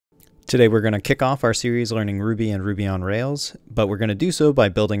Today we're going to kick off our series learning Ruby and Ruby on Rails, but we're going to do so by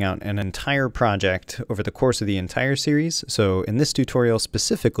building out an entire project over the course of the entire series. So in this tutorial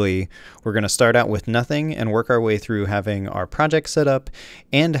specifically, we're going to start out with nothing and work our way through having our project set up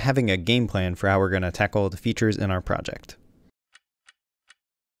and having a game plan for how we're going to tackle the features in our project.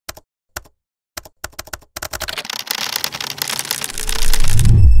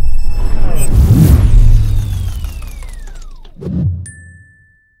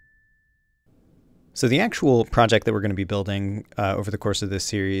 So the actual project that we're going to be building over the course of this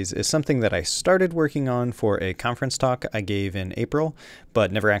series is something that I started working on for a conference talk I gave in April,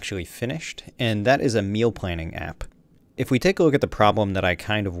 but never actually finished, and that is a meal planning app. If we take a look at the problem that I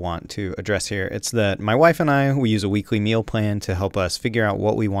kind of want to address here, it's that my wife and I, we use a weekly meal plan to help us figure out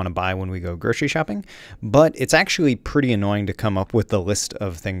what we want to buy when we go grocery shopping, but it's actually pretty annoying to come up with the list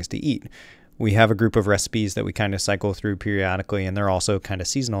of things to eat. We have a group of recipes that we kind of cycle through periodically, and they're also kind of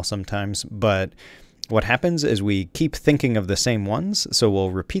seasonal sometimes, but what happens is we keep thinking of the same ones, so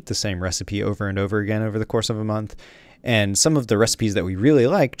we'll repeat the same recipe over and over again over the course of a month, and some of the recipes that we really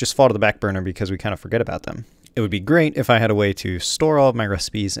like just fall to the back burner because we kind of forget about them. It would be great if I had a way to store all of my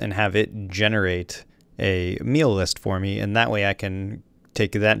recipes and have it generate a meal list for me, and that way I can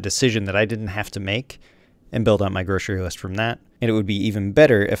take that decision that I didn't have to make and build out my grocery list from that. And it would be even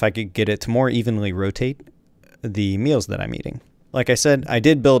better if I could get it to more evenly rotate the meals that I'm eating. Like I said, I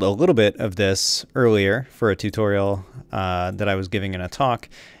did build a little bit of this earlier for a tutorial that I was giving in a talk,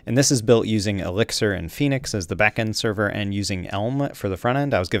 and this is built using Elixir and Phoenix as the backend server and using Elm for the front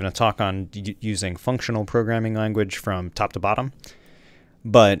end. I was giving a talk on using functional programming language from top to bottom,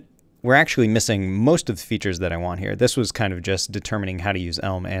 but we're actually missing most of the features that I want here. This was kind of just determining how to use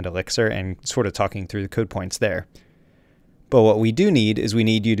Elm and Elixir and sort of talking through the code points there. But what we do need is we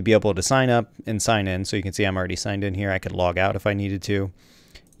need you to be able to sign up and sign in. So you can see I'm already signed in here. I could log out if I needed to.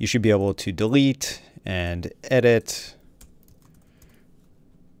 You should be able to delete and edit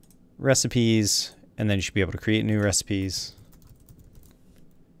recipes, and then you should be able to create new recipes.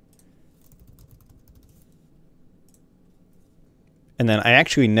 And then I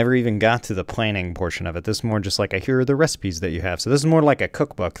actually never even got to the planning portion of it. This is more just like, here are the recipes that you have. So this is more like a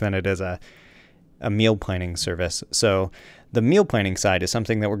cookbook than it is a meal planning service. So the meal planning side is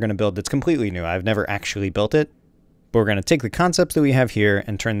something that we're going to build that's completely new. I've never actually built it, but we're going to take the concepts that we have here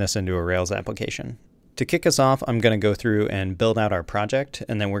and turn this into a Rails application. To kick us off, I'm going to go through and build out our project,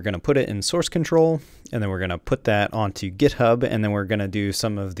 and then we're going to put it in source control, and then we're going to put that onto GitHub, and then we're going to do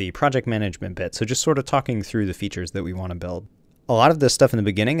some of the project management bit. So just sort of talking through the features that we want to build. A lot of this stuff in the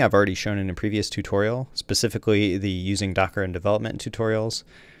beginning I've already shown in a previous tutorial, specifically the using Docker and development tutorials.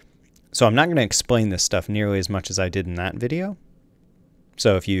 So I'm not going to explain this stuff nearly as much as I did in that video.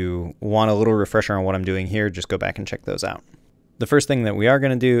 So if you want a little refresher on what I'm doing here, just go back and check those out. The first thing that we are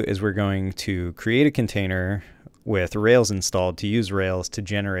going to do is we're going to create a container with Rails installed to use Rails to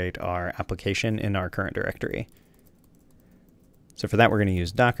generate our application in our current directory. So for that, we're going to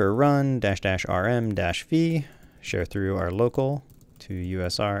use docker run --rm--v, share through our local to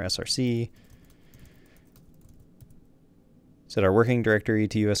usr src, set our working directory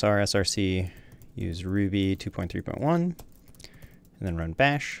to usr src, use Ruby 2.3.1, and then run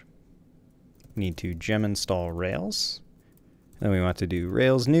bash. We need to gem install Rails. Then we want to do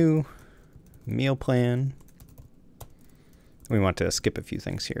Rails new, meal plan. We want to skip a few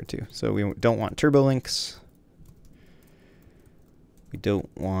things here too. So we don't want turbo links. We don't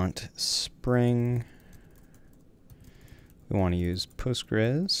want Spring. We want to use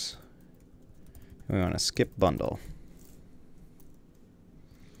Postgres. We want to skip bundle.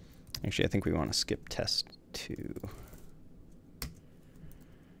 Actually, I think we want to skip test 2.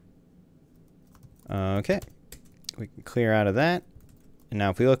 Okay, we can clear out of that. And now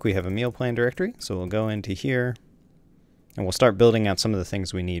if we look, we have a meal plan directory. So we'll go into here and we'll start building out some of the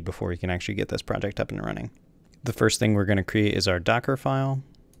things we need before we can actually get this project up and running. The first thing we're going to create is our Docker file.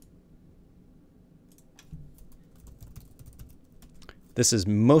 This is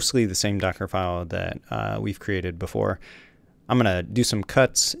mostly the same Docker file that we've created before. I'm going to do some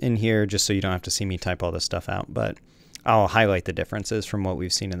cuts in here just so you don't have to see me type all this stuff out, but I'll highlight the differences from what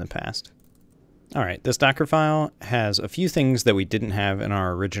we've seen in the past. All right, this Docker file has a few things that we didn't have in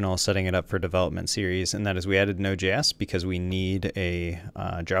our original setting it up for development series, and that is we added Node.js because we need a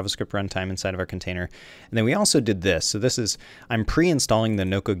JavaScript runtime inside of our container. And then we also did this. So this is, I'm pre-installing the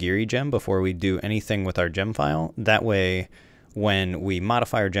Nokogiri gem before we do anything with our gem file. That way, when we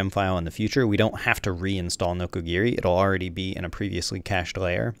modify our gem file in the future, we don't have to reinstall Nokogiri. It'll already be in a previously cached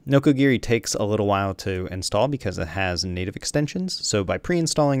layer. Nokogiri takes a little while to install because it has native extensions. So by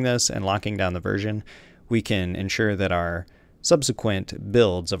pre-installing this and locking down the version, we can ensure that our subsequent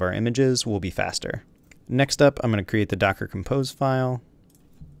builds of our images will be faster. Next up, I'm going to create the Docker Compose file.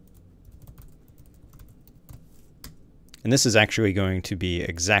 And this is actually going to be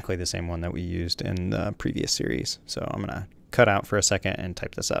exactly the same one that we used in the previous series. So I'm going to cut out for a second and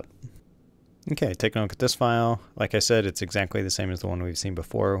type this up. Okay, take a look at this file. Like I said, it's exactly the same as the one we've seen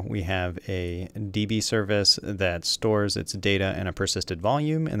before. We have a DB service that stores its data in a persisted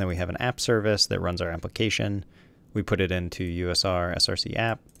volume, and then we have an app service that runs our application. We put it into USR src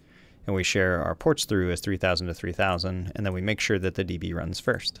app, and we share our ports through as 3000 to 3000, and then we make sure that the DB runs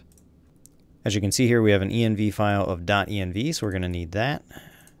first. As you can see here, we have an env file of .env, so we're going to need that.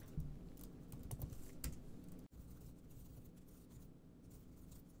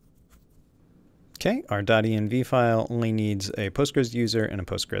 Okay, our .env file only needs a Postgres user and a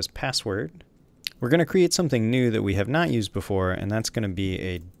Postgres password. We're going to create something new that we have not used before, and that's going to be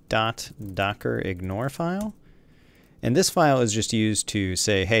a .docker-ignore file. And this file is just used to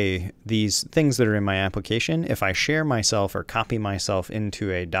say, hey, these things that are in my application, if I share myself or copy myself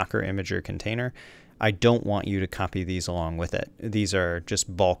into a Docker imager container, I don't want you to copy these along with it. These are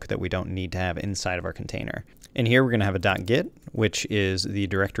just bulk that we don't need to have inside of our container. And here we're going to have a .git, which is the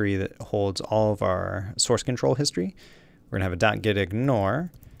directory that holds all of our source control history. We're going to have a .git ignore,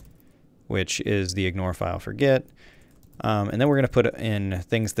 which is the ignore file for Git. And then we're going to put in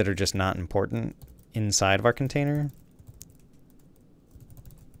things that are just not important inside of our container.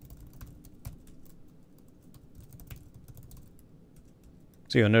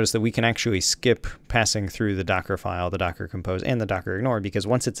 So you'll notice that we can actually skip passing through the Docker file, the Docker Compose, and the Docker ignore, because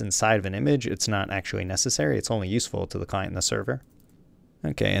once it's inside of an image, it's not actually necessary. It's only useful to the client and the server.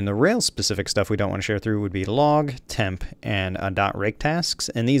 Okay, and the Rails specific stuff we don't want to share through would be log, temp, and .rake tasks.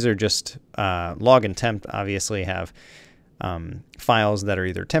 And these are just, log and temp obviously have files that are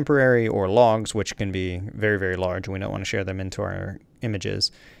either temporary or logs, which can be very, very large. We don't want to share them into our images.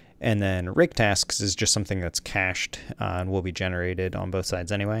 And then rake tasks is just something that's cached and will be generated on both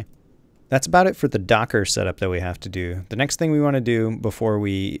sides anyway. That's about it for the Docker setup that we have to do. The next thing we want to do before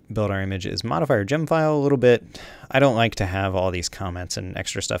we build our image is modify our gem file a little bit. I don't like to have all these comments and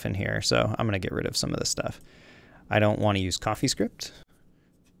extra stuff in here, so I'm going to get rid of some of this stuff. I don't want to use CoffeeScript.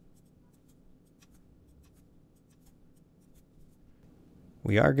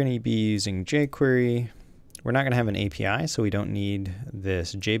 We are going to be using jQuery. We're not going to have an API, so we don't need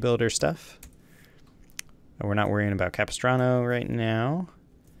this JBuilder stuff. We're not worrying about Capistrano right now,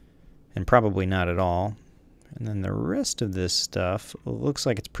 and probably not at all. And then the rest of this stuff looks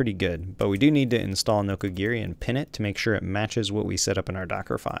like it's pretty good, but we do need to install Nokogiri and pin it to make sure it matches what we set up in our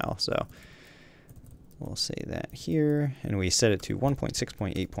Docker file. So we'll say that here, and we set it to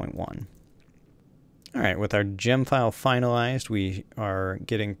 1.6.8.1. All right, with our gem file finalized, we are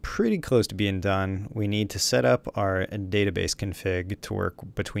getting pretty close to being done. We need to set up our database config to work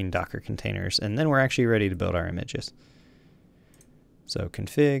between Docker containers, and then we're actually ready to build our images. So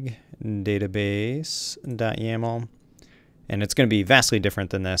config database.yaml, and it's going to be vastly different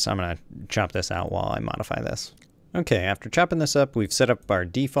than this. I'm going to chop this out while I modify this. Okay, after chopping this up, we've set up our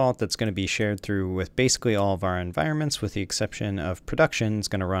default that's going to be shared through with basically all of our environments, with the exception of production. It's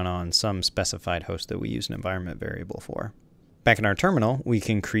going to run on some specified host that we use an environment variable for. Back in our terminal, we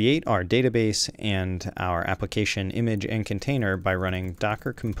can create our database and our application image and container by running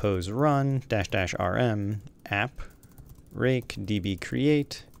docker compose run --rm app rake db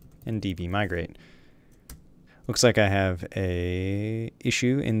create and db migrate. Looks like I have a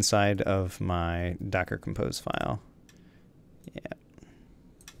issue inside of my Docker Compose file. Yeah.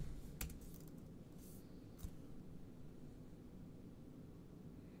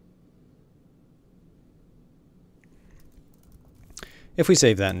 If we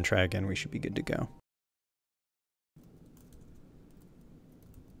save that and try again, we should be good to go.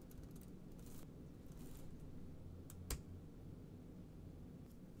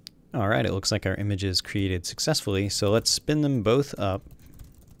 All right, it looks like our image is created successfully, so let's spin them both up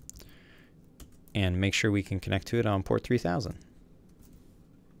and make sure we can connect to it on port 3000.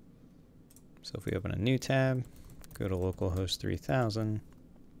 So if we open a new tab, go to localhost 3000,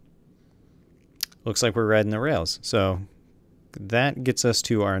 looks like we're riding the rails. So that gets us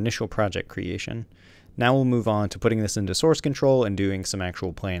to our initial project creation. Now we'll move on to putting this into source control and doing some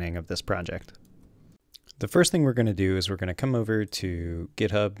actual planning of this project. The first thing we're going to do is we're going to come over to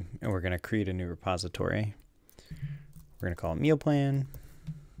GitHub and we're going to create a new repository. We're going to call it meal plan.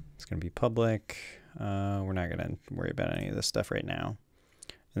 It's going to be public. We're not going to worry about any of this stuff right now.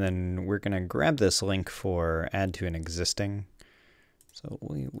 And then we're going to grab this link for add to an existing. So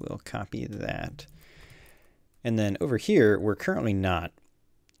we will copy that. And then over here, we're currently not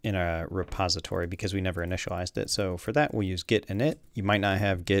in a repository because we never initialized it. So for that, we'll use git init. You might not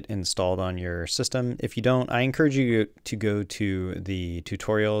have git installed on your system. If you don't, I encourage you to go to the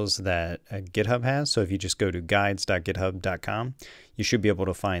tutorials that GitHub has. So if you just go to guides.github.com, you should be able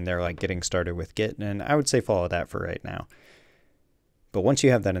to find there like getting started with Git. And I would say follow that for right now. But once you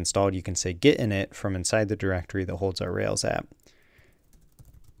have that installed, you can say git init from inside the directory that holds our Rails app.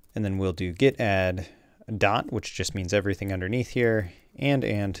 And then we'll do git add dot, which just means everything underneath here,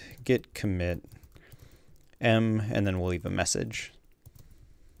 and git commit m, and then we'll leave a message.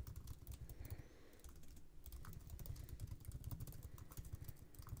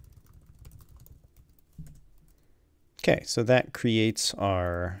 Okay, so that creates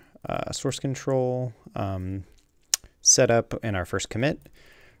our source control setup and our first commit.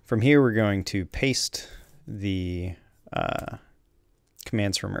 From here, we're going to paste the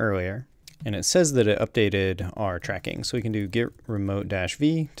commands from earlier. And it says that it updated our tracking. So we can do git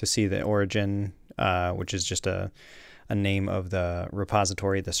remote-v to see the origin, which is just a name of the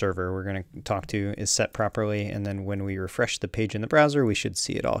repository, the server we're going to talk to, is set properly. And then when we refresh the page in the browser, we should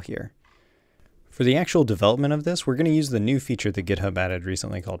see it all here. For the actual development of this, we're going to use the new feature that GitHub added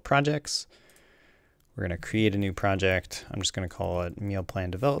recently called projects. We're going to create a new project. I'm just going to call it meal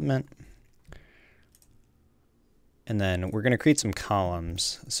plan development. And then we're going to create some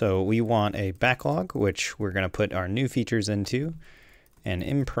columns. So we want a backlog, which we're going to put our new features into, and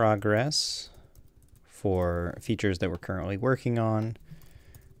in progress for features that we're currently working on,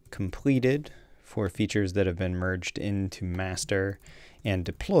 completed for features that have been merged into master, and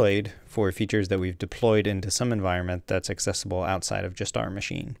deployed for features that we've deployed into some environment that's accessible outside of just our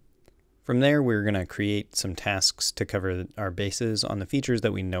machine. From there, we're going to create some tasks to cover our bases on the features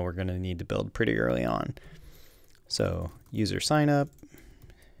that we know we're going to need to build pretty early on. So user sign up,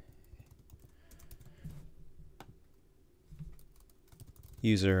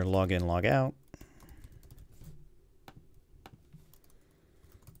 user login, log out,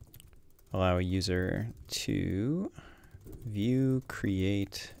 allow a user to view,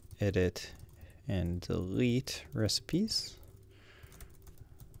 create, edit, and delete recipes,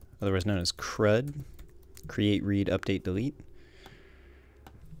 otherwise known as CRUD, create, read, update, delete.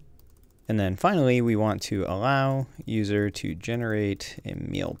 And then finally, we want to allow user to generate a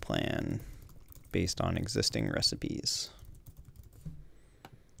meal plan based on existing recipes.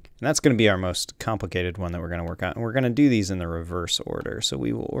 And that's going to be our most complicated one that we're going to work on. And we're going to do these in the reverse order. So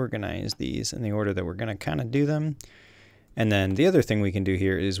we will organize these in the order that we're going to kind of do them. And then the other thing we can do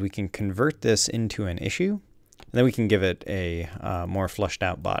here is we can convert this into an issue, and then we can give it a more fleshed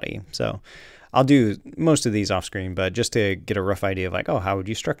out body. So I'll do most of these off screen, but just to get a rough idea of like, oh, how would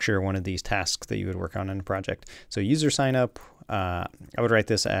you structure one of these tasks that you would work on in a project? So user sign up, I would write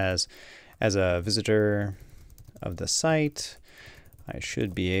this as a visitor of the site, I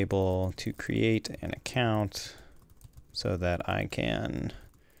should be able to create an account so that I can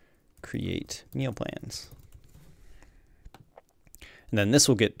create meal plans. And then this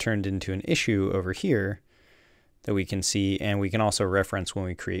will get turned into an issue over here that we can see, and we can also reference when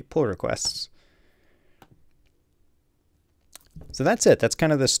we create pull requests. So that's it. That's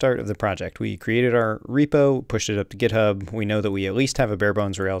kind of the start of the project. We created our repo, pushed it up to GitHub. We know that we at least have a bare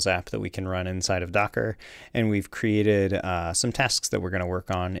bones Rails app that we can run inside of Docker. And we've created some tasks that we're going to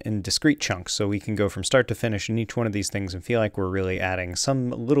work on in discrete chunks. So we can go from start to finish in each one of these things and feel like we're really adding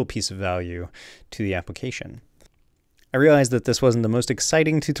some little piece of value to the application. I realized that this wasn't the most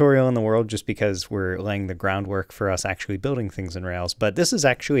exciting tutorial in the world just because we're laying the groundwork for us actually building things in Rails, but this is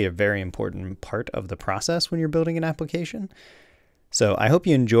actually a very important part of the process when you're building an application. So I hope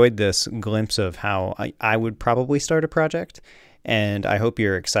you enjoyed this glimpse of how I would probably start a project, and I hope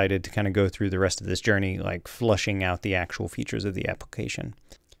you're excited to kind of go through the rest of this journey, like flushing out the actual features of the application.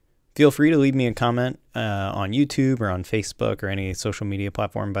 Feel free to leave me a comment on YouTube or on Facebook or any social media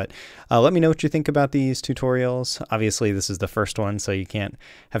platform, but let me know what you think about these tutorials. Obviously, this is the first one, so you can't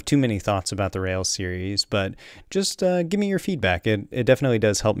have too many thoughts about the Rails series, but just give me your feedback. It definitely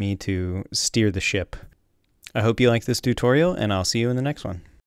does help me to steer the ship. I hope you like this tutorial, and I'll see you in the next one.